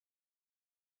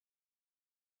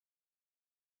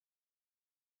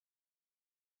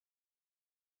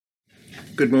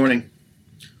Good morning,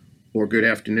 or good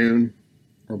afternoon,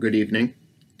 or good evening,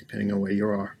 depending on where you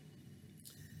are.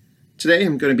 Today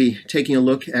I'm going to be taking a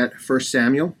look at 1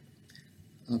 Samuel,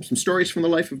 some stories from the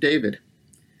life of David,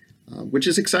 which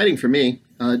is exciting for me.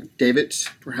 David's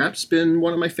perhaps been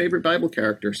one of my favorite Bible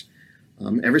characters.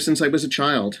 Ever since I was a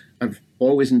child, I've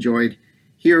always enjoyed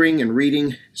hearing and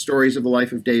reading stories of the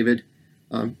life of David,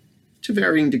 to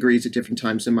varying degrees at different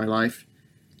times in my life.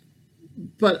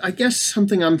 But I guess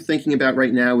something I'm thinking about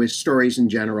right now is stories in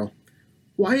general.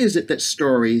 Why is it that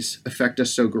stories affect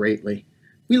us so greatly?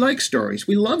 We like stories.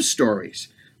 We love stories.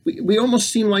 We almost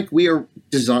seem like we are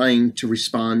designed to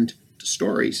respond to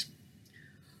stories.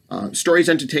 Stories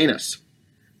entertain us.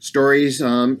 Stories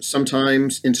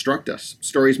sometimes instruct us.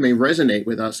 Stories may resonate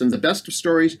with us, and the best of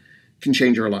stories can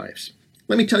change our lives.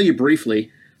 Let me tell you briefly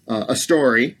a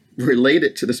story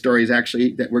related to the stories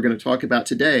actually that we're going to talk about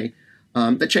today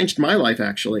that changed my life,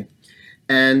 actually.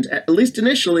 And at least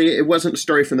initially, it wasn't a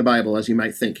story from the Bible, as you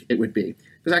might think it would be.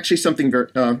 It was actually something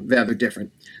rather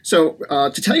different. So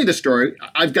to tell you the story,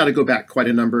 I've got to go back quite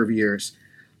a number of years.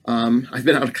 I've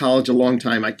been out of college a long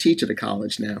time. I teach at a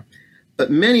college now. But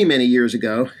many, many years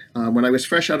ago, when I was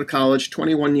fresh out of college,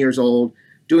 21 years old,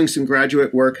 doing some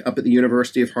graduate work up at the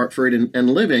University of Hartford and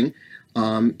living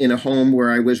in a home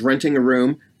where I was renting a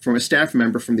room from a staff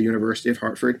member from the University of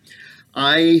Hartford,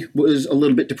 I was a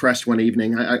little bit depressed one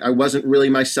evening. I wasn't really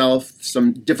myself.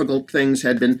 Some difficult things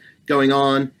had been going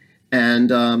on,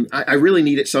 and I really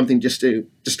needed something just to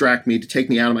distract me, to take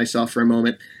me out of myself for a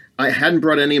moment. I hadn't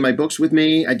brought any of my books with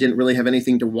me. I didn't really have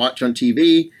anything to watch on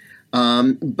TV,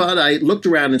 but I looked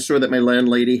around and saw that my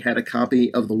landlady had a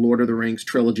copy of the Lord of the Rings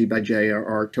trilogy by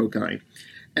J.R.R. Tolkien.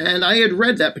 And I had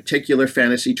read that particular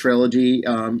fantasy trilogy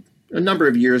a number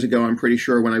of years ago, I'm pretty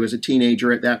sure, when I was a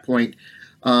teenager at that point.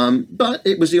 But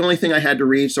it was the only thing I had to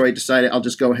read, so I decided I'll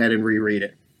just go ahead and reread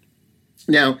it.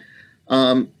 Now,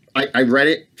 I read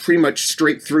it pretty much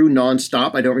straight through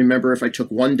nonstop. I don't remember if I took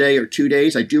 1 day or 2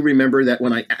 days. I do remember that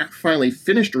when I finally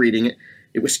finished reading it,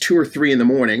 it was 2 or 3 in the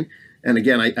morning. And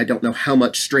again, I don't know how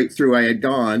much straight through I had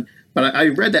gone, but I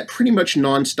read that pretty much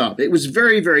nonstop. It was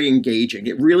very, very engaging.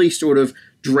 It really sort of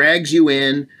drags you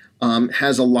in,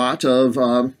 has a lot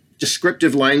of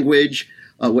descriptive language,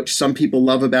 which some people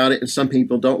love about it and some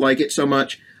people don't like it so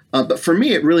much. But for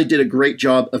me, it really did a great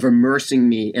job of immersing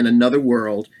me in another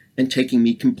world and taking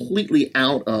me completely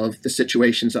out of the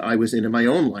situations that I was in my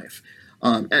own life.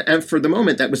 And for the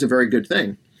moment, that was a very good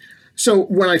thing. So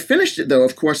when I finished it, though,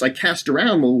 of course, I cast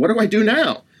around, well, what do I do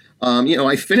now?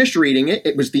 I finished reading it.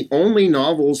 It was the only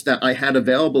novels that I had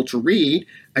available to read.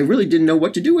 I really didn't know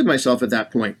what to do with myself at that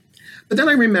point. But then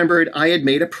I remembered I had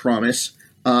made a promise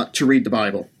to read the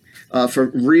Bible. For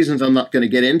reasons I'm not going to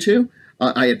get into.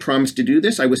 I had promised to do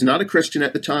this. I was not a Christian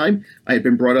at the time. I had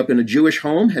been brought up in a Jewish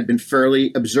home, had been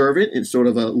fairly observant in sort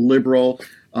of a liberal,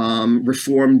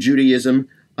 Reform Judaism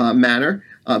manner.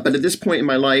 But at this point in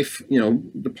my life,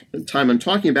 the time I'm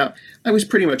talking about, I was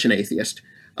pretty much an atheist.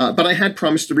 But I had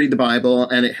promised to read the Bible,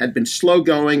 and it had been slow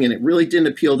going, and it really didn't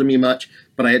appeal to me much,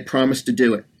 but I had promised to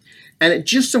do it. And it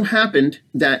just so happened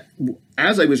that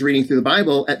as I was reading through the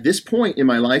Bible, at this point in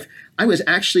my life, I was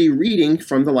actually reading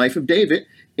from the life of David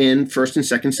in 1st and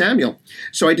 2nd Samuel.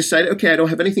 So I decided, okay, I don't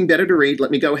have anything better to read. Let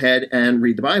me go ahead and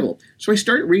read the Bible. So I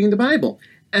started reading the Bible.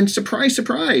 And surprise,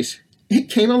 surprise, it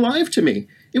came alive to me.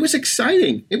 It was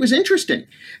exciting. It was interesting.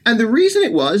 And the reason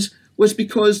it was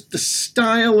because the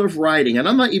style of writing, and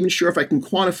I'm not even sure if I can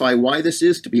quantify why this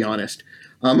is, to be honest.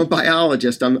 I'm a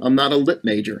biologist. I'm not a lit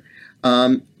major.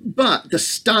 But the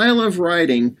style of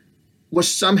writing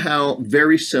was somehow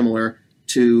very similar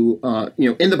to,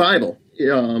 in the Bible,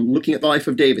 looking at the life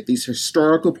of David, these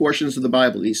historical portions of the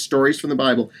Bible, these stories from the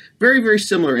Bible, very, very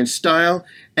similar in style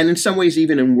and in some ways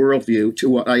even in worldview to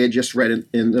what I had just read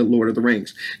in The Lord of the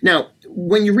Rings. Now,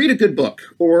 when you read a good book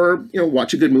or,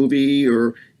 watch a good movie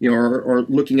or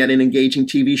looking at an engaging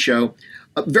TV show,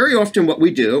 very often what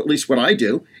we do, at least what I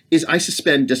do, is I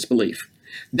suspend disbelief.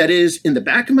 That is, in the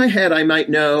back of my head, I might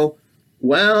know,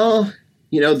 well,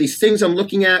 these things I'm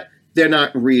looking at, they're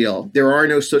not real. There are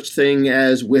no such thing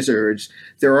as wizards.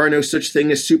 There are no such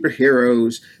thing as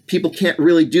superheroes. People can't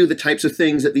really do the types of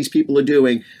things that these people are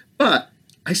doing. But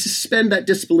I suspend that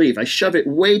disbelief. I shove it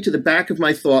way to the back of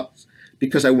my thoughts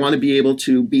because I want to be able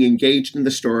to be engaged in the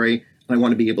story and I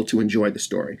want to be able to enjoy the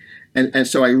story. And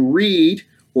so I read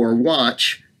or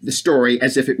watch the story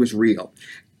as if it was real.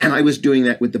 And I was doing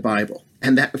that with the Bible.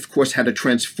 And that, of course, had a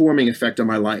transforming effect on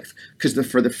my life. Because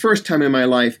for the first time in my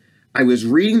life, I was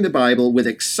reading the Bible with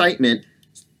excitement,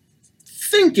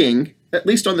 thinking, at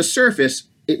least on the surface,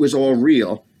 it was all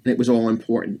real and it was all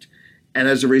important. And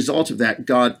as a result of that,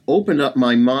 God opened up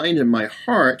my mind and my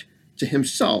heart to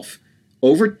himself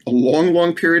over a long,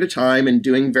 long period of time and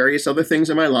doing various other things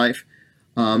in my life.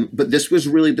 But this was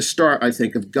really the start, I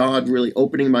think, of God really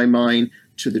opening my mind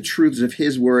to the truths of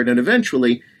his word and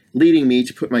eventually leading me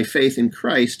to put my faith in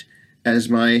Christ as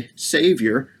my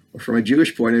Savior, or from a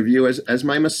Jewish point of view, as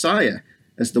my Messiah,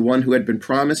 as the one who had been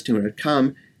promised, who had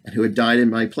come, and who had died in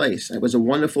my place. It was a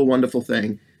wonderful, wonderful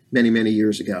thing many, many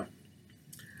years ago.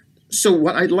 So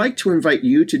what I'd like to invite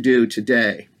you to do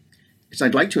today is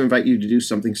I'd like to invite you to do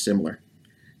something similar.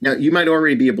 Now, you might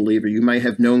already be a believer. You might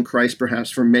have known Christ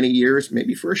perhaps for many years,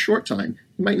 maybe for a short time.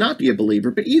 You might not be a believer.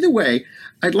 But either way,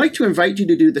 I'd like to invite you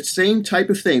to do the same type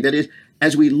of thing. That is,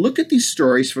 as we look at these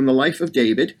stories from the life of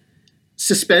David,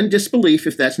 suspend disbelief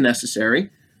if that's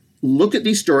necessary. Look at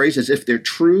these stories as if they're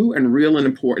true and real and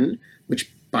important,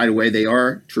 which, by the way, they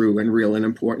are true and real and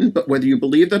important. But whether you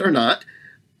believe that or not,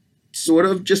 sort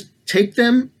of just take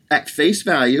them at face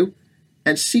value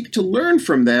and seek to learn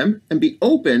from them and be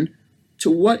open to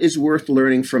what is worth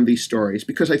learning from these stories,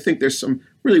 because I think there's some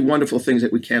really wonderful things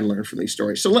that we can learn from these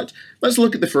stories. So let's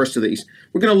look at the first of these.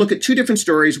 We're going to look at two different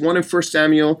stories, one in 1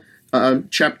 Samuel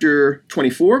chapter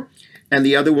 24, and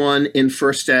the other one in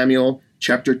 1 Samuel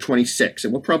chapter 26.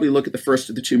 And we'll probably look at the first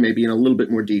of the two maybe in a little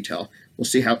bit more detail. We'll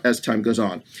see how as time goes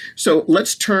on. So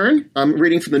let's turn. I'm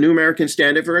reading from the New American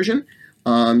Standard Version.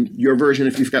 Your version,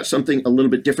 if you've got something a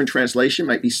little bit different translation,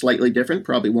 might be slightly different,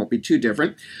 probably won't be too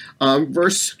different.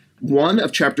 Verse 1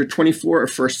 of chapter 24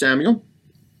 of 1 Samuel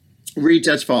reads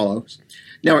as follows.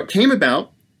 Now it came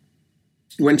about,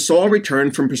 when Saul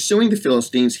returned from pursuing the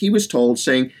Philistines, he was told,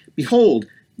 saying, "Behold,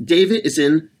 David is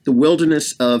in the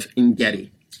wilderness of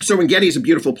En-Gedi." So En-Gedi is a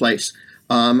beautiful place.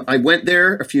 I went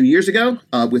there a few years ago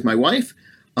with my wife.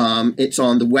 It's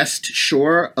on the west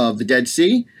shore of the Dead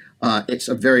Sea. It's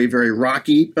a very, very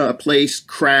rocky place,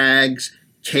 crags,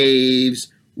 caves,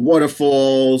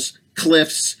 waterfalls,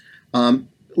 cliffs,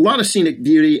 a lot of scenic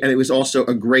beauty, and it was also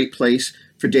a great place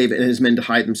for David and his men to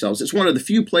hide themselves. It's one of the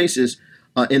few places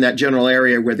in that general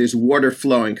area where there's water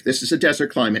flowing. This is a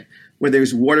desert climate where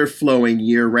there's water flowing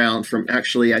year-round from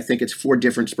actually, I think it's 4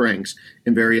 different springs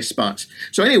in various spots.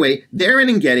 So anyway, there in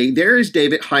En-Gedi, there is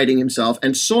David hiding himself,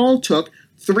 and Saul took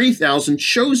 3,000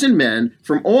 chosen men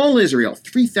from all Israel.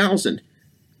 3,000.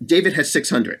 David has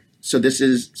 600. So this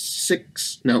is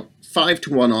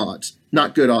 5-1 odds.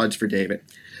 Not good odds for David.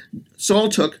 Saul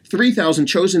took 3,000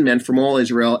 chosen men from all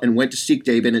Israel and went to seek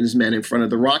David and his men in front of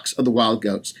the rocks of the wild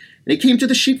goats. And he came to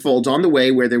the sheepfolds on the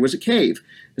way where there was a cave.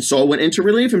 And Saul went in to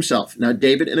relieve himself. Now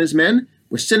David and his men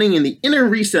were sitting in the inner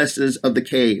recesses of the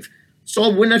cave.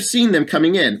 Saul wouldn't have seen them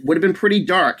coming in. Would have been pretty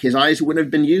dark. His eyes wouldn't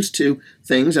have been used to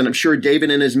things. And I'm sure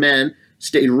David and his men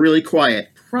stayed really quiet.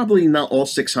 Probably not all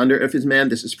 600 of his men.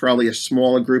 This is probably a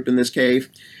smaller group in this cave.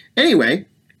 Anyway,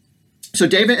 so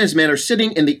David and his men are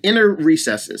sitting in the inner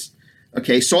recesses.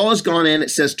 Okay, Saul has gone in, it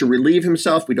says, to relieve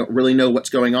himself. We don't really know what's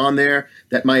going on there.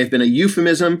 That might have been a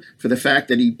euphemism for the fact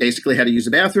that he basically had to use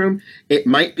the bathroom. It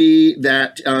might be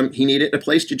that he needed a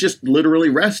place to just literally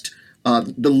rest.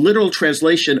 The literal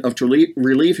translation of to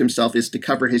relieve himself is to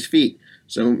cover his feet.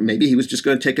 So maybe he was just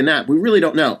going to take a nap. We really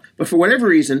don't know. But for whatever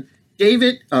reason,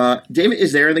 David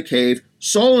is there in the cave.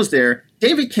 Saul is there.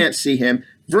 David can't see him.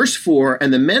 Verse 4,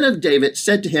 and the men of David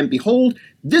said to him, "Behold,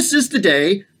 this is the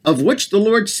day of which the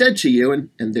Lord said to you," and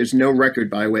there's no record,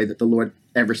 by the way, that the Lord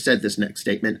ever said this next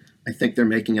statement. I think they're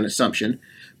making an assumption.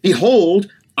 "Behold,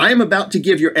 I am about to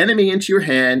give your enemy into your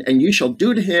hand, and you shall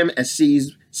do to him as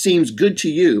seems good to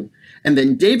you." And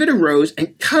then David arose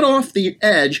and cut off the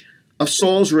edge of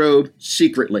Saul's robe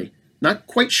secretly. Not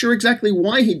quite sure exactly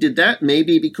why he did that.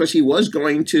 Maybe because he was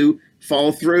going to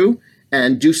follow through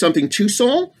and do something to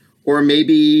Saul, or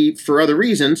maybe for other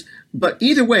reasons. But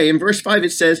either way, in verse 5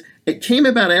 it says, it came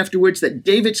about afterwards that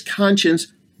David's conscience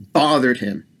bothered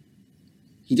him.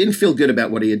 He didn't feel good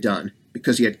about what he had done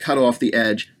because he had cut off the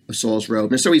edge of Saul's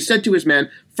robe. And so he said to his men,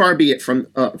 far be it from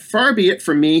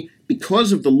me,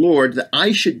 because of the Lord, that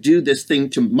I should do this thing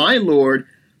to my Lord,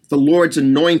 the Lord's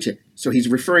anointed." So he's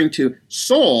referring to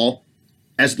Saul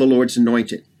as the Lord's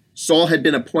anointed. Saul had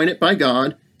been appointed by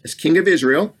God as king of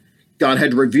Israel. God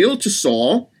had revealed to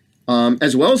Saul,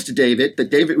 as well as to David, that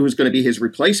David was going to be his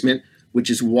replacement, which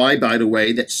is why, by the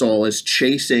way, that Saul is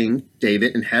chasing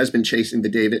David and has been chasing the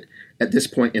David at this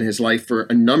point in his life for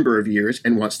a number of years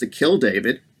and wants to kill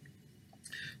David.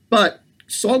 But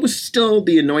Saul was still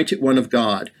the anointed one of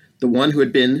God, the one who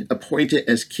had been appointed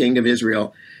as king of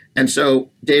Israel. And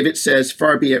so David says,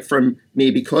 "Far be it from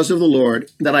me, because of the Lord,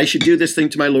 that I should do this thing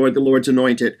to my Lord, the Lord's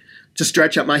anointed, to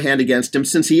stretch out my hand against him,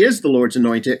 since he is the Lord's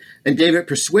anointed." And David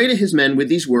persuaded his men with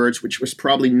these words, which was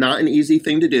probably not an easy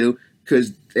thing to do,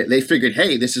 because they figured,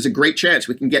 hey, this is a great chance.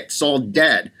 We can get Saul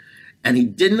dead. And he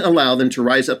didn't allow them to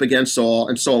rise up against Saul.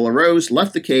 And Saul arose,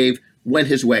 left the cave, went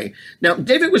his way. Now,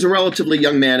 David was a relatively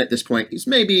young man at this point. He's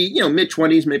maybe,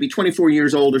 mid-20s, maybe 24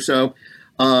 years old or so.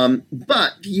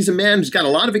 But he's a man who's got a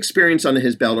lot of experience under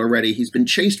his belt already. He's been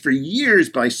chased for years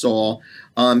by Saul.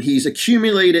 He's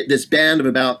accumulated this band of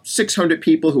about 600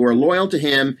 people who are loyal to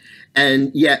him,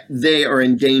 and yet they are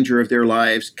in danger of their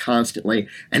lives constantly.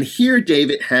 And here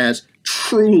David has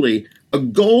truly a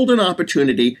golden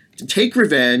opportunity to take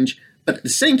revenge, but at the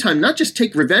same time, not just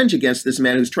take revenge against this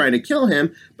man who's trying to kill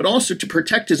him, but also to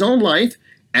protect his own life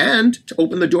and to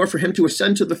open the door for him to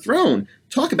ascend to the throne.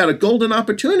 Talk about a golden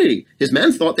opportunity. His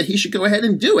men thought that he should go ahead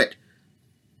and do it.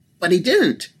 But he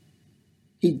didn't.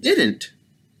 He didn't.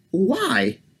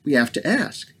 Why? We have to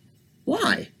ask.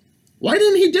 Why? Why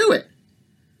didn't he do it?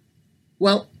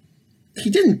 Well,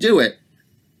 he didn't do it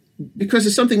because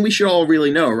it's something we should all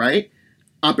really know, right?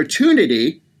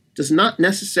 Opportunity does not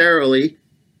necessarily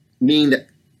mean that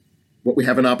what we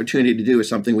have an opportunity to do is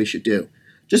something we should do.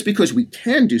 Just because we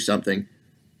can do something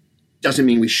doesn't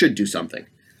mean we should do something.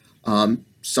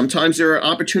 Sometimes there are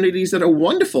opportunities that are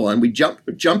wonderful and we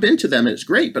jump into them and it's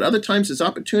great, but other times there's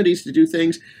opportunities to do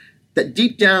things that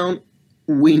deep down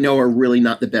we know are really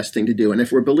not the best thing to do. And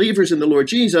if we're believers in the Lord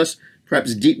Jesus,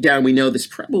 perhaps deep down we know this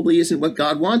probably isn't what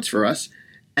God wants for us,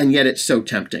 and yet it's so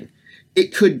tempting.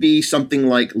 It could be something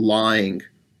like lying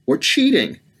or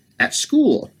cheating at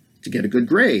school to get a good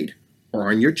grade, or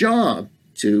on your job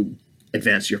to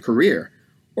advance your career,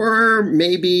 or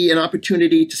maybe an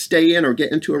opportunity to stay in or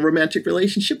get into a romantic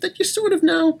relationship that you sort of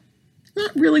know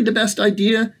not really the best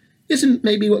idea, isn't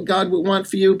maybe what God would want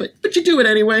for you, but you do it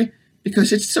anyway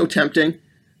because it's so tempting.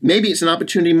 Maybe it's an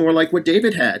opportunity more like what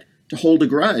David had, to hold a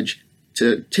grudge,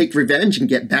 to take revenge and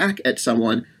get back at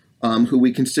someone who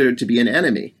we considered to be an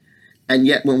enemy. And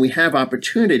yet when we have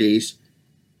opportunities,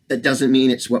 that doesn't mean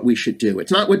it's what we should do.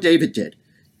 It's not what David did.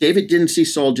 David didn't see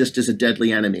Saul just as a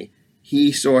deadly enemy.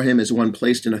 He saw him as one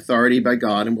placed in authority by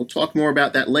God, and we'll talk more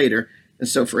about that later. And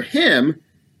so for him,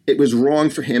 it was wrong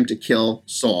for him to kill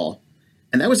Saul.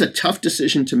 And that was a tough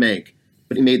decision to make,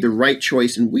 but he made the right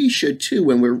choice, and we should too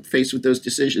when we're faced with those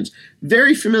decisions.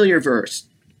 Very familiar verse.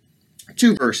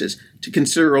 2 verses to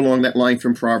consider along that line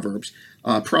from Proverbs.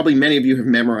 Probably many of you have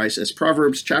memorized this.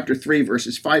 Proverbs chapter 3,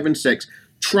 verses 5 and 6.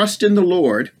 Trust in the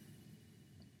Lord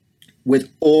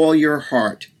with all your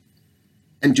heart,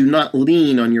 and do not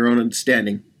lean on your own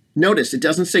understanding. Notice, it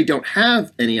doesn't say don't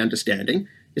have any understanding.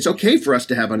 It's okay for us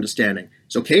to have understanding.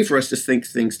 It's okay for us to think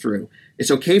things through. It's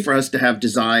okay for us to have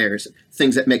desires,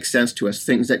 things that make sense to us,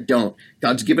 things that don't.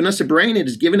 God's given us a brain and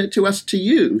has given it to us to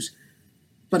use,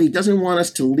 but he doesn't want us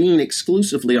to lean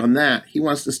exclusively on that. He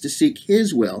wants us to seek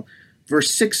his will. Verse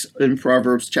 6 in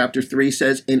Proverbs chapter 3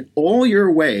 says, in all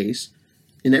your ways,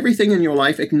 in everything in your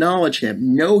life, acknowledge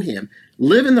him, know him,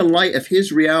 live in the light of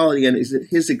his reality and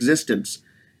his existence.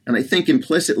 And I think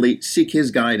implicitly seek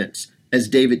his guidance, as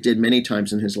David did many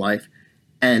times in his life.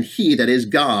 And he, that is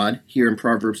God, here in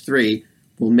Proverbs 3,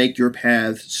 will make your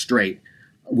paths straight.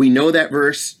 We know that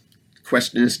verse. The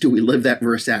question is, do we live that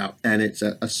verse out? And it's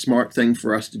a smart thing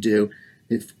for us to do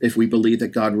if we believe that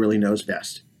God really knows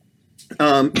best.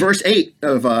 Verse 8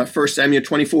 of 1 Samuel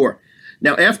 24.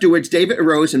 Now afterwards David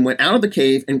arose and went out of the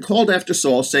cave and called after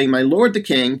Saul, saying, my lord the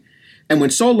king. And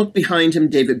when Saul looked behind him,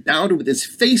 David bowed with his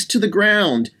face to the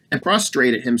ground and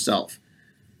prostrated himself.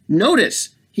 Notice,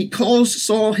 he calls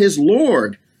Saul his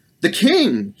lord, the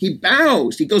king. He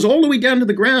bows. He goes all the way down to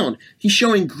the ground. He's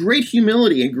showing great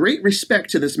humility and great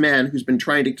respect to this man who's been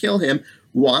trying to kill him.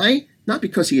 Why? Not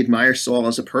because he admires Saul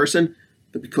as a person,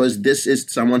 but because this is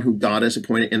someone who God has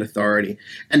appointed in authority.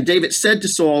 And David said to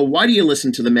Saul, why do you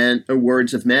listen to the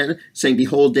words of men, saying,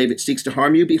 behold, David seeks to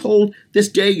harm you? Behold, this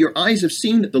day your eyes have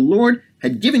seen that the Lord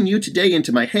had given you today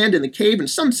into my hand in the cave, and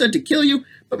some said to kill you,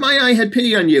 but my eye had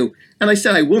pity on you. And I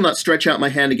said, I will not stretch out my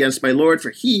hand against my Lord,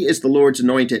 for he is the Lord's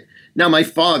anointed. Now my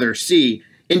father, see,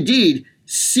 indeed,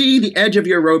 see the edge of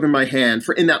your robe in my hand,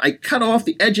 for in that I cut off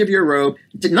the edge of your robe,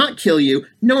 did not kill you.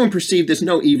 No one perceived this,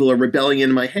 no evil or rebellion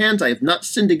in my hands. I have not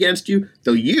sinned against you,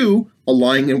 though you are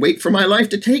lying in wait for my life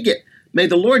to take it. May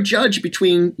the Lord judge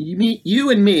between you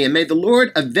and me, and may the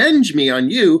Lord avenge me on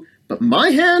you, but my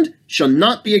hand shall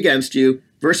not be against you.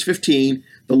 Verse 15,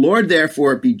 the Lord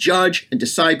therefore be judge and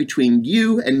decide between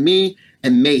you and me,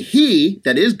 and may he,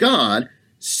 that is God,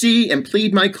 see and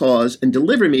plead my cause and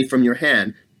deliver me from your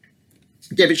hand.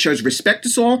 David shows respect to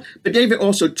Saul, but David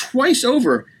also twice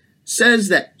over says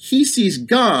that he sees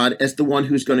God as the one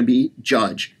who's going to be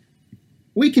judge.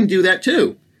 We can do that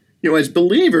too. As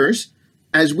believers,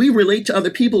 as we relate to other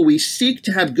people, we seek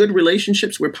to have good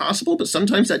relationships where possible, but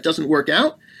sometimes that doesn't work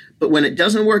out. But when it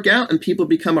doesn't work out and people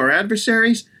become our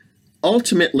adversaries,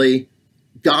 ultimately,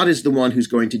 God is the one who's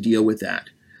going to deal with that.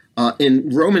 In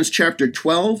Romans chapter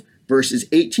 12, verses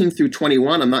 18 through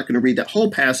 21, I'm not going to read that whole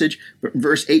passage, but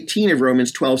verse 18 of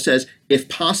Romans 12 says, if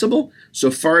possible, so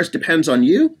far as depends on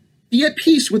you, be at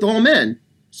peace with all men.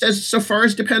 It says, so far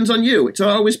as depends on you. It's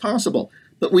not always possible.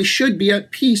 But we should be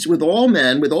at peace with all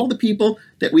men, with all the people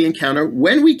that we encounter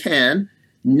when we can.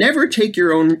 Never take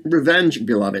your own revenge,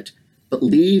 beloved, but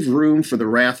leave room for the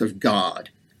wrath of God.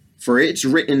 For it's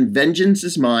written, vengeance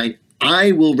is mine,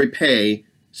 I will repay,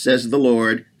 says the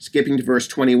Lord. Skipping to verse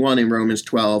 21 in Romans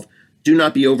 12, do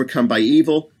not be overcome by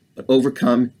evil, but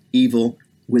overcome evil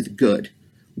with good.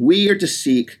 We are to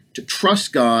seek to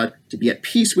trust God, to be at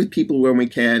peace with people when we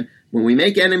can. When we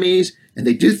make enemies and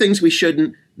they do things we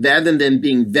shouldn't, rather than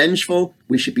being vengeful,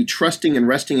 we should be trusting and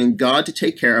resting in God to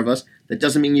take care of us. That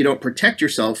doesn't mean you don't protect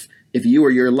yourself. If you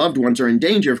or your loved ones are in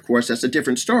danger, of course, that's a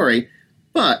different story.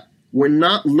 But we're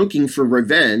not looking for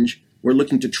revenge. We're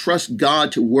looking to trust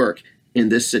God to work in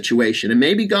this situation. And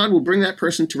maybe God will bring that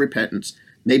person to repentance.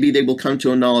 Maybe they will come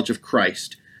to a knowledge of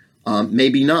Christ.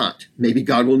 Maybe not. Maybe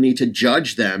God will need to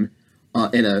judge them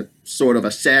in a sort of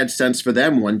a sad sense for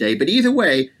them one day. But either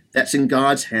way, that's in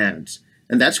God's hands.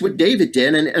 And that's what David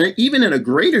did. And even in a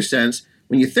greater sense,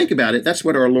 when you think about it, that's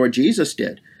what our Lord Jesus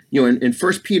did. You know, in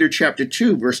 1 Peter chapter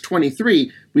 2, verse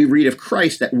 23, we read of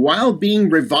Christ that while being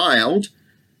reviled,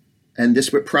 and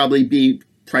this would probably be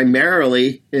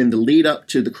primarily in the lead up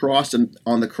to the cross and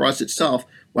on the cross itself,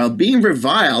 while being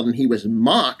reviled, and he was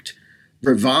mocked,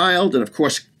 reviled, and of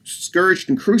course scourged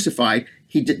and crucified,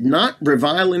 he did not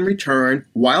revile in return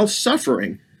while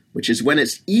suffering, which is when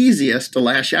it's easiest to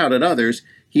lash out at others.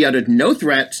 He uttered no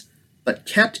threats, but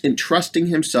kept entrusting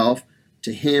himself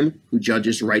to him who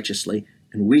judges righteously.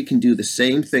 And we can do the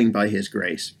same thing by his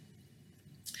grace.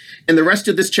 In the rest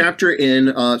of this chapter in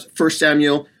 1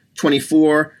 Samuel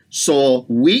 24, Saul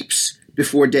weeps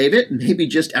before David, maybe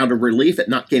just out of relief at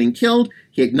not getting killed.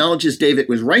 He acknowledges David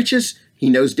was righteous. He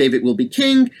knows David will be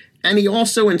king. And he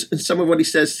also, in some of what he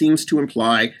says, seems to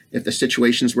imply if the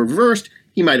situations were reversed,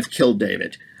 he might have killed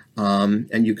David.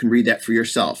 And you can read that for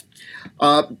yourself.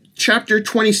 Chapter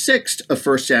 26 of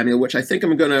 1 Samuel, which I think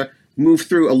I'm going to move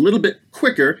through a little bit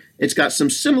quicker. It's got some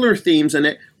similar themes in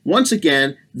it. Once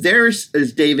again, there's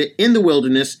David in the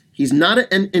wilderness. He's not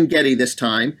in En-Gedi this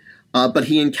time, but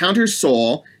he encounters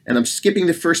Saul, and I'm skipping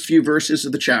the first few verses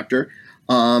of the chapter.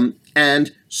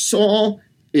 And Saul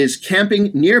is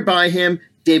camping nearby him.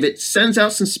 David sends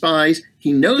out some spies.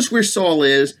 He knows where Saul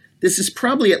is. This is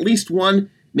probably at least 1,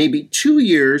 maybe 2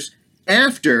 years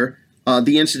after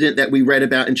the incident that we read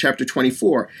about in chapter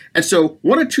 24. And so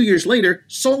 1 or 2 years later,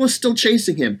 Saul is still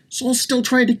chasing him. Saul's still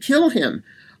trying to kill him.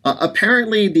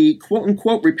 Apparently, the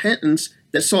quote-unquote repentance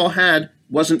that Saul had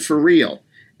wasn't for real.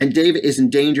 And David is in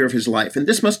danger of his life. And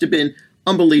this must have been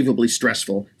unbelievably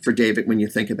stressful for David when you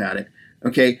think about it.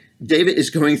 Okay, David is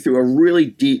going through a really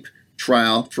deep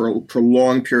trial for a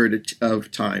prolonged period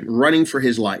of time, running for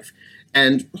his life.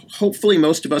 And hopefully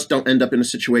most of us don't end up in a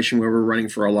situation where we're running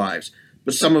for our lives.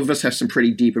 But some of us have some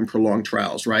pretty deep and prolonged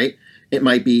trials, right? It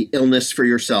might be illness for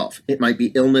yourself. It might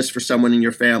be illness for someone in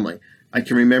your family. I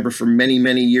can remember for many,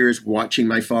 many years watching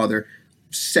my father,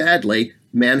 sadly,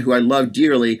 man who I loved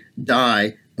dearly,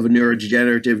 die of a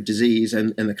neurodegenerative disease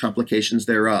and the complications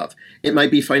thereof. It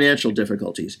might be financial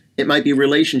difficulties. It might be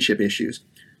relationship issues.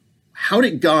 How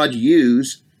did God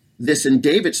use this in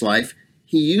David's life?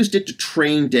 He used it to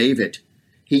train David.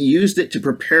 He used it to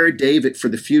prepare David for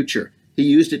the future. He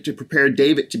used it to prepare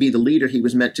David to be the leader he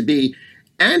was meant to be.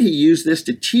 And he used this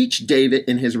to teach David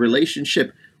in his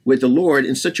relationship with the Lord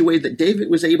in such a way that David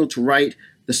was able to write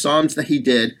the Psalms that he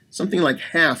did, something like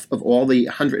half of all the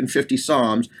 150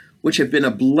 Psalms, which have been a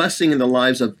blessing in the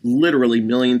lives of literally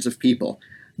millions of people.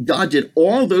 God did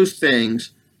all those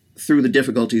things through the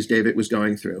difficulties David was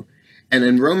going through. And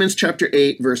in Romans chapter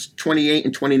 8, verse 28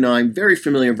 and 29, very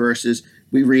familiar verses,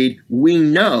 we read, we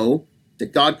know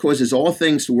that God causes all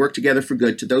things to work together for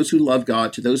good to those who love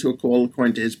God, to those who are called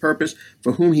according to his purpose,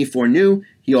 for whom he foreknew,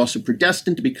 he also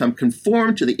predestined to become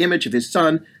conformed to the image of his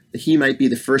Son, that he might be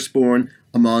the firstborn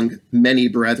among many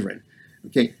brethren.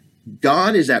 Okay,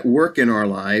 God is at work in our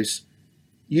lives,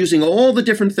 using all the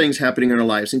different things happening in our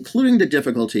lives, including the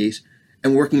difficulties,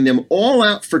 and working them all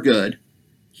out for good.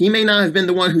 He may not have been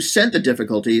the one who sent the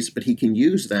difficulties, but he can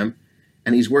use them,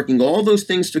 and he's working all those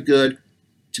things to good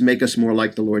to make us more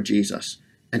like the Lord Jesus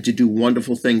and to do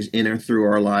wonderful things in and through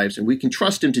our lives. And we can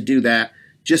trust him to do that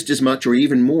just as much or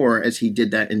even more as he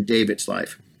did that in David's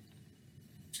life.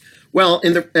 Well,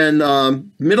 in the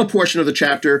middle portion of the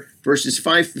chapter, verses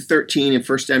 5 to 13 in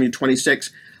 1 Samuel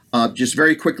 26, just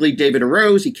very quickly, David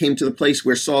arose. He came to the place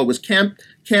where Saul was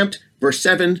camped. Verse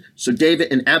 7, so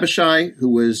David and Abishai, who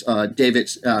was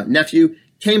David's nephew,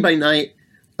 came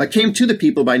to the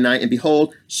people by night, and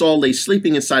behold, Saul lay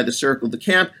sleeping inside the circle of the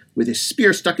camp with his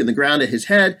spear stuck in the ground at his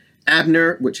head.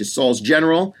 Abner, which is Saul's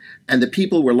general, and the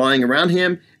people were lying around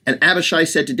him. And Abishai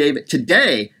said to David,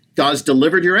 today God's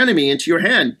delivered your enemy into your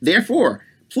hand. Therefore,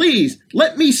 please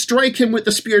let me strike him with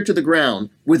the spear to the ground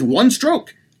with one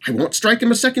stroke. I won't strike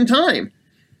him a second time.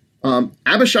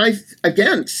 Abishai,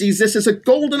 again, sees this as a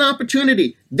golden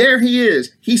opportunity. There he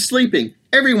is. He's sleeping.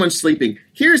 Everyone's sleeping.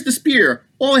 Here's the spear.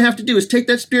 All I have to do is take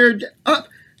that spear up,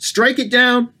 strike it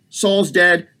down. Saul's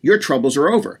dead. Your troubles are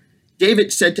over.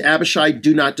 David said to Abishai,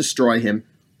 do not destroy him.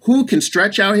 Who can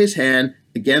stretch out his hand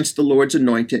against the Lord's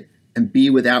anointed and be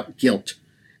without guilt?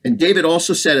 And David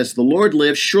also said, as the Lord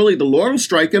lives, surely the Lord will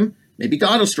strike him. Maybe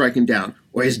God will strike him down.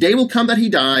 Or his day will come that he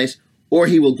dies, or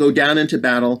he will go down into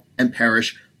battle and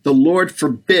perish. The Lord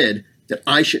forbid that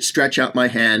I should stretch out my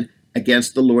hand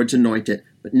against the Lord's anointed.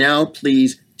 But now,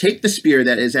 please, take the spear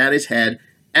that is at his head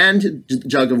and the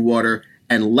jug of water,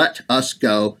 and let us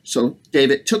go. So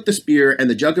David took the spear and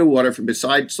the jug of water from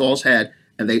beside Saul's head,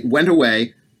 and they went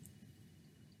away.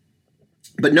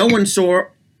 But no one saw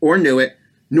or knew it,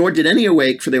 nor did any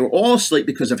awake, for they were all asleep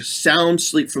because of a sound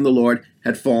sleep from the Lord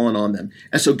had fallen on them.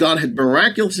 And so God had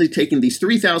miraculously taken these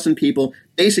 3,000 people,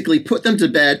 basically put them to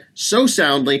bed so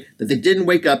soundly that they didn't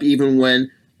wake up even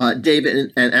when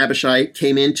David and Abishai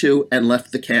came into and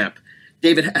left the camp.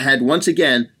 David had once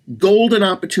again golden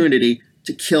opportunity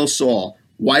to kill Saul.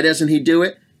 Why doesn't he do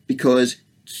it? Because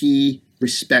he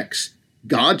respects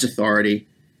God's authority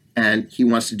and he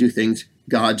wants to do things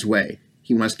God's way.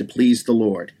 He wants to please the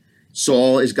Lord.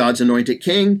 Saul is God's anointed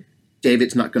king.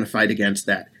 David's not going to fight against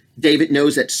that. David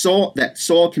knows that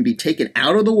Saul can be taken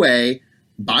out of the way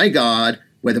by God,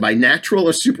 whether by natural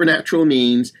or supernatural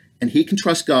means, and he can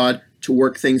trust God to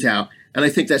work things out. And I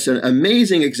think that's an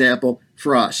amazing example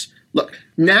for us. Look,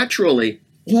 naturally,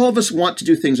 all of us want to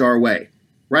do things our way,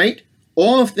 right?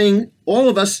 All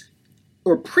of us,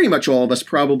 or pretty much all of us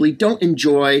probably, don't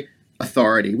enjoy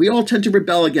authority. We all tend to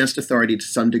rebel against authority to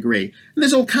some degree. And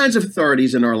there's all kinds of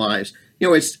authorities in our lives. You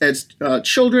know, as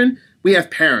children, we have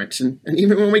parents. And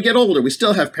even when we get older, we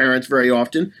still have parents very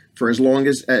often, for as long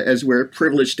as we're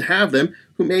privileged to have them,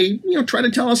 who may, try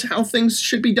to tell us how things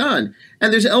should be done.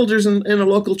 And there's elders in a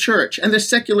local church. And there's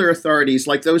secular authorities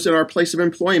like those in our place of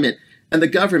employment and the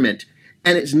government.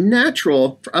 And it's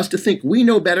natural for us to think we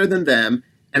know better than them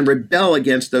and rebel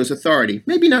against those authority.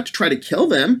 Maybe not to try to kill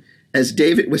them, as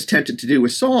David was tempted to do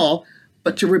with Saul,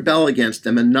 but to rebel against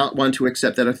them and not want to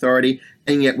accept that authority.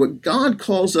 And yet what God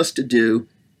calls us to do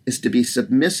is to be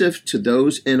submissive to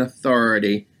those in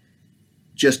authority,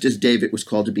 just as David was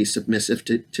called to be submissive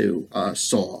to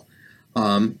Saul.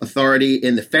 Authority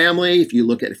in the family, if you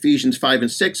look at Ephesians 5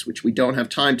 and 6, which we don't have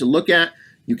time to look at,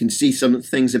 you can see some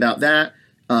things about that.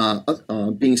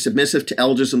 Being submissive to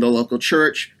elders in the local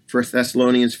church, 1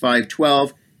 Thessalonians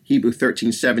 5:12, Hebrew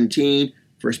 13:17,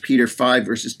 1 Peter 5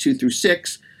 verses 2 through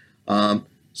 6.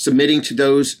 Submitting to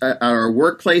those at our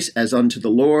workplace as unto the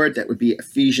Lord, that would be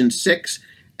Ephesians 6,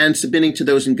 and submitting to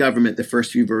those in government, the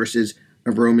first few verses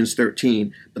of Romans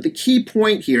 13. But the key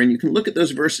point here, and you can look at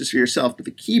those verses for yourself, but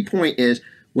the key point is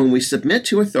when we submit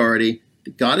to authority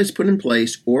that God has put in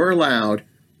place or allowed,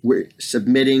 we're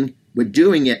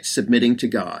doing it submitting to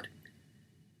God.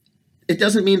 It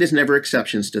doesn't mean there's never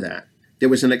exceptions to that. There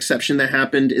was an exception that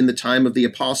happened in the time of the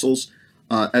apostles,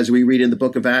 as we read in the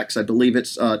book of Acts. I believe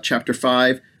it's chapter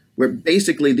 5, where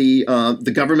basically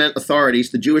the government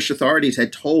authorities, the Jewish authorities,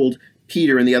 had told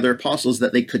Peter and the other apostles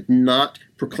that they could not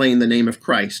proclaim the name of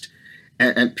Christ.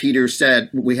 And Peter said,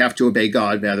 we have to obey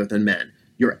God rather than men.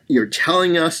 You're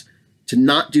telling us to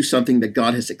not do something that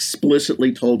God has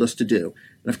explicitly told us to do.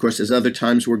 And of course, there's other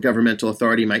times where governmental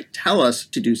authority might tell us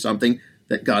to do something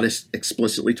that God has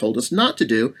explicitly told us not to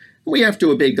do. We have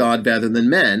to obey God rather than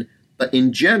men. But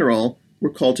in general,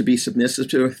 we're called to be submissive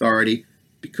to authority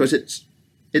because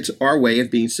it's our way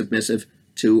of being submissive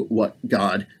to what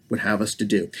God would have us to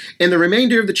do. In the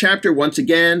remainder of the chapter, once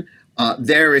again,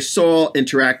 there is Saul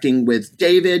interacting with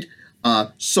David.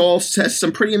 Saul says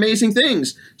some pretty amazing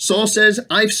things. Saul says,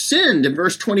 I've sinned, in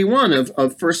verse 21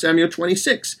 of 1 Samuel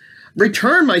 26.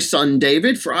 Return, my son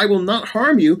David, for I will not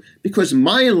harm you, because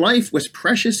my life was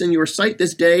precious in your sight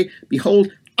this day.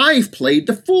 Behold, I've played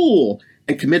the fool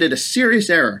and committed a serious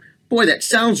error. Boy, that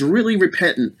sounds really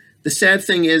repentant. The sad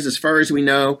thing is, as far as we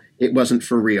know, it wasn't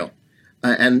for real.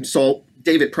 And Saul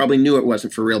David probably knew it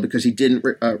wasn't for real because he didn't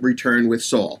return with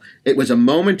Saul. It was a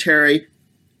momentary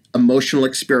emotional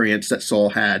experience that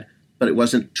Saul had, but it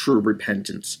wasn't true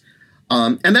repentance.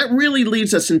 And that really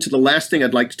leads us into the last thing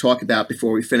I'd like to talk about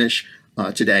before we finish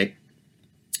today.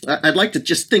 I'd like to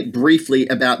just think briefly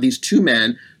about these two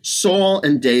men, Saul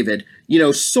and David. You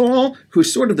know, Saul,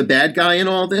 who's sort of the bad guy in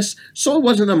all this, Saul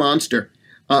wasn't a monster.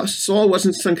 Saul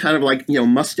wasn't some kind of like,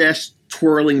 mustache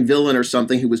twirling villain or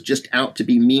something who was just out to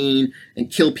be mean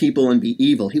and kill people and be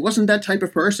evil. He wasn't that type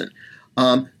of person.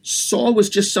 Saul was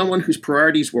just someone whose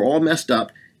priorities were all messed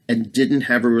up and didn't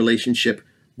have a relationship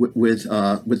with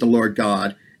the Lord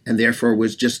God, and therefore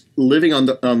was just living on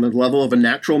the level of a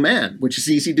natural man, which is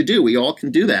easy to do. We all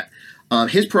can do that.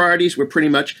 His priorities were pretty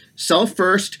much self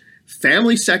first,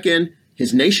 family second,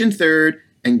 his nation third,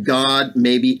 and God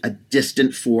maybe a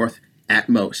distant fourth at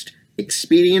most.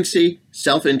 Expediency,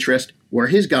 self-interest were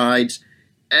his guides,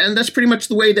 and that's pretty much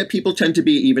the way that people tend to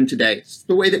be even today. It's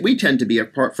the way that we tend to be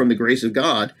apart from the grace of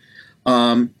God.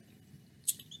 The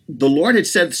Lord had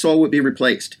said Saul would be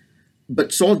replaced,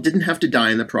 but Saul didn't have to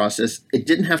die in the process. It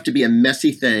didn't have to be a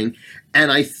messy thing. And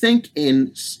I think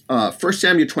in 1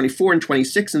 Samuel 24 and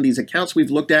 26, in these accounts we've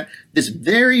looked at, this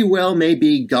very well may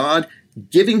be God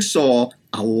giving Saul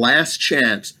a last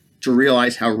chance to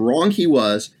realize how wrong he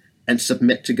was and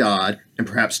submit to God and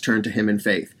perhaps turn to him in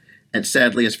faith. And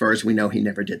sadly, as far as we know, he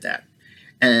never did that.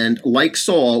 And like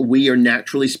Saul, we are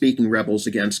naturally speaking rebels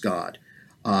against God.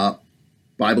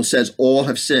 Bible says all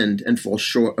have sinned and fall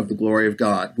short of the glory of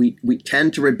God. We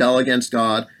tend to rebel against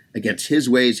God, against his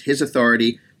ways, his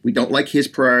authority. We don't like his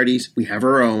priorities. We have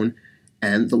our own.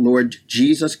 And the Lord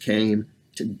Jesus came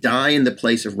to die in the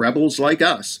place of rebels like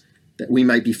us, that we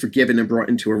might be forgiven and brought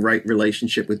into a right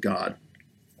relationship with God.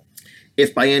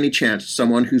 If by any chance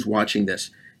someone who's watching this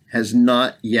has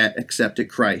not yet accepted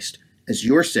Christ as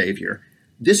your Savior,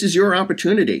 this is your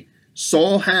opportunity.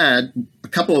 Saul had a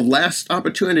couple of last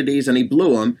opportunities and he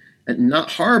blew them, and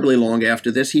not horribly long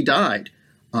after this, he died.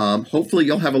 Hopefully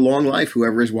you'll have a long life,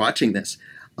 whoever is watching this.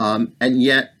 And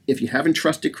yet, if you haven't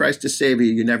trusted Christ as Savior,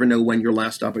 you never know when your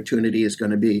last opportunity is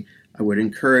going to be. I would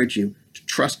encourage you to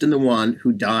trust in the one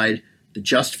who died, the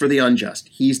just for the unjust.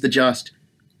 He's the just.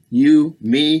 You,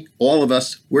 me, all of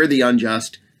us, we're the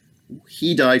unjust.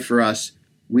 He died for us.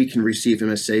 We can receive him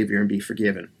as Savior and be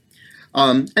forgiven.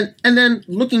 And then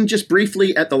looking just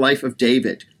briefly at the life of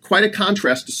David, quite a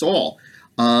contrast to Saul.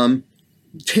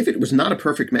 David was not a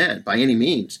perfect man by any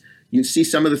means. You see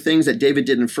some of the things that David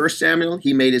did in 1 Samuel.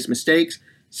 He made his mistakes.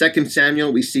 2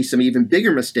 Samuel, we see some even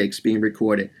bigger mistakes being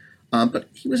recorded. But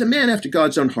he was a man after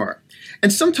God's own heart.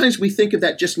 And sometimes we think of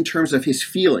that just in terms of his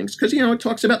feelings, because, it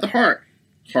talks about the heart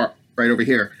right over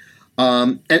here.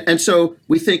 And so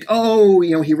we think,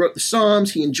 he wrote the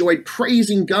Psalms, he enjoyed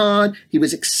praising God, he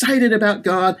was excited about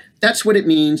God. That's what it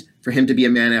means for him to be a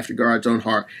man after God's own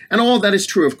heart. And all that is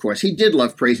true, of course. He did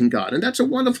love praising God, and that's a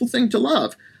wonderful thing to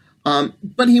love.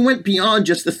 But he went beyond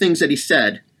just the things that he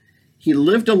said. He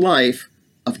lived a life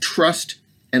of trust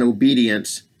and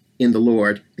obedience in the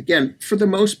Lord, again, for the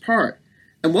most part.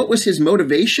 And what was his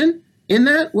motivation in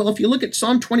that? Well, if you look at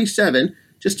Psalm 27,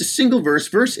 just a single verse,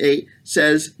 verse 8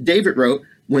 says, David wrote,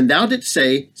 "When thou didst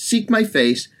say, seek my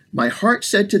face, my heart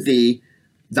said to thee,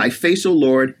 thy face, O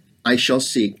Lord, I shall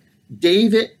seek."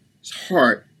 David's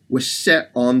heart was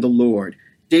set on the Lord.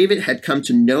 David had come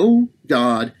to know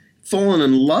God, fallen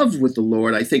in love with the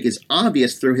Lord, I think is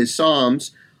obvious through his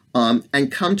Psalms,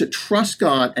 and come to trust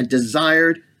God and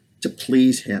desired to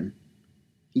please him.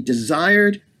 He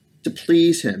desired to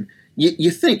please him. You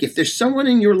think, if there's someone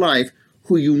in your life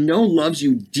who you know loves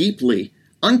you deeply,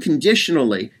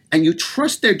 unconditionally, and you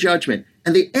trust their judgment,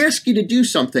 and they ask you to do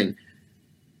something,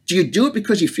 do you do it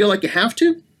because you feel like you have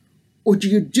to? Or do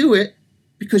you do it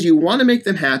because you want to make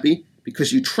them happy,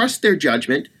 because you trust their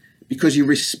judgment, because you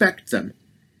respect them?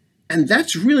 And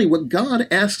that's really what God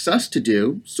asks us to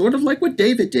do, sort of like what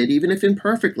David did, even if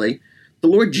imperfectly. The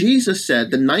Lord Jesus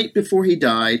said the night before he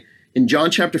died, in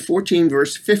John chapter 14,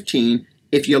 verse 15,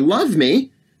 "If you love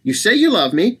me," you say you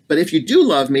love me, but if you do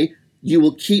love me, you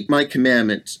will keep my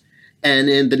commandments. And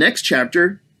in the next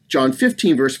chapter, John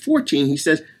 15, verse 14, he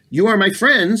says, "You are my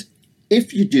friends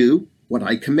if you do what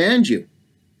I command you."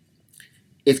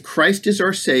 If Christ is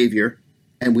our Savior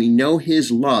and we know his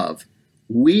love,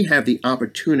 we have the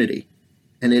opportunity,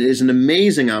 and it is an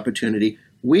amazing opportunity,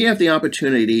 we have the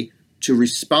opportunity to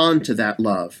respond to that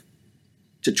love,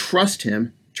 to trust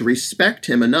him, to respect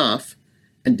him enough,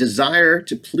 and desire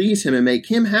to please him and make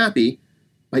him happy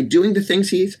by doing the things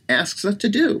he asks us to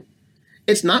do.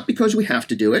 It's not because we have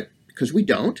to do it, because we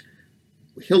don't.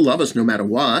 He'll love us no matter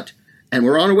what, and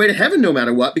we're on our way to heaven no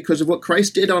matter what because of what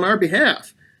Christ did on our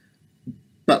behalf.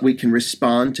 but we can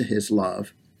respond to his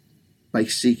love by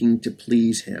seeking to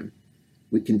please him.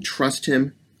 We can trust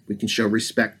him, we can show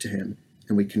respect to him,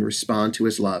 and we can respond to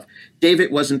his love.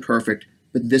 David wasn't perfect,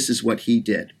 but this is what he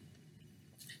did.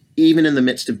 Even in the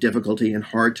midst of difficulty and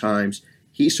hard times,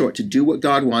 he sought to do what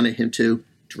God wanted him to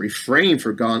refrain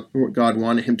from what God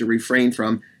wanted him to refrain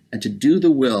from, and to do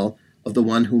the will of the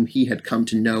one whom he had come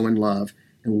to know and love.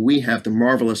 And we have the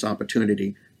marvelous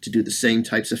opportunity to do the same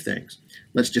types of things.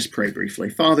 Let's just pray briefly.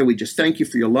 Father, we just thank you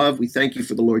for your love. We thank you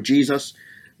for the Lord Jesus.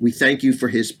 We thank you for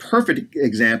his perfect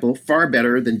example, far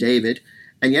better than David.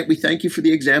 And yet we thank you for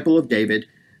the example of David.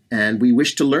 And we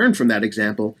wish to learn from that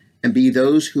example and be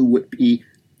those who would be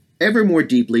ever more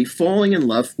deeply falling in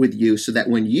love with you, so that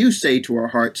when you say to our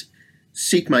hearts,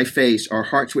 seek my face, our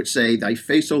hearts would say, thy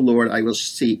face, O Lord, I will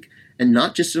seek. And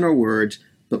not just in our words,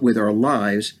 but with our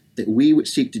lives, that we would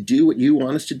seek to do what you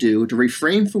want us to do, to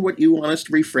refrain from what you want us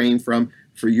to refrain from,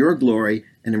 for your glory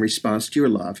and in response to your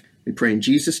love. We pray in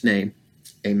Jesus' name,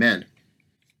 amen.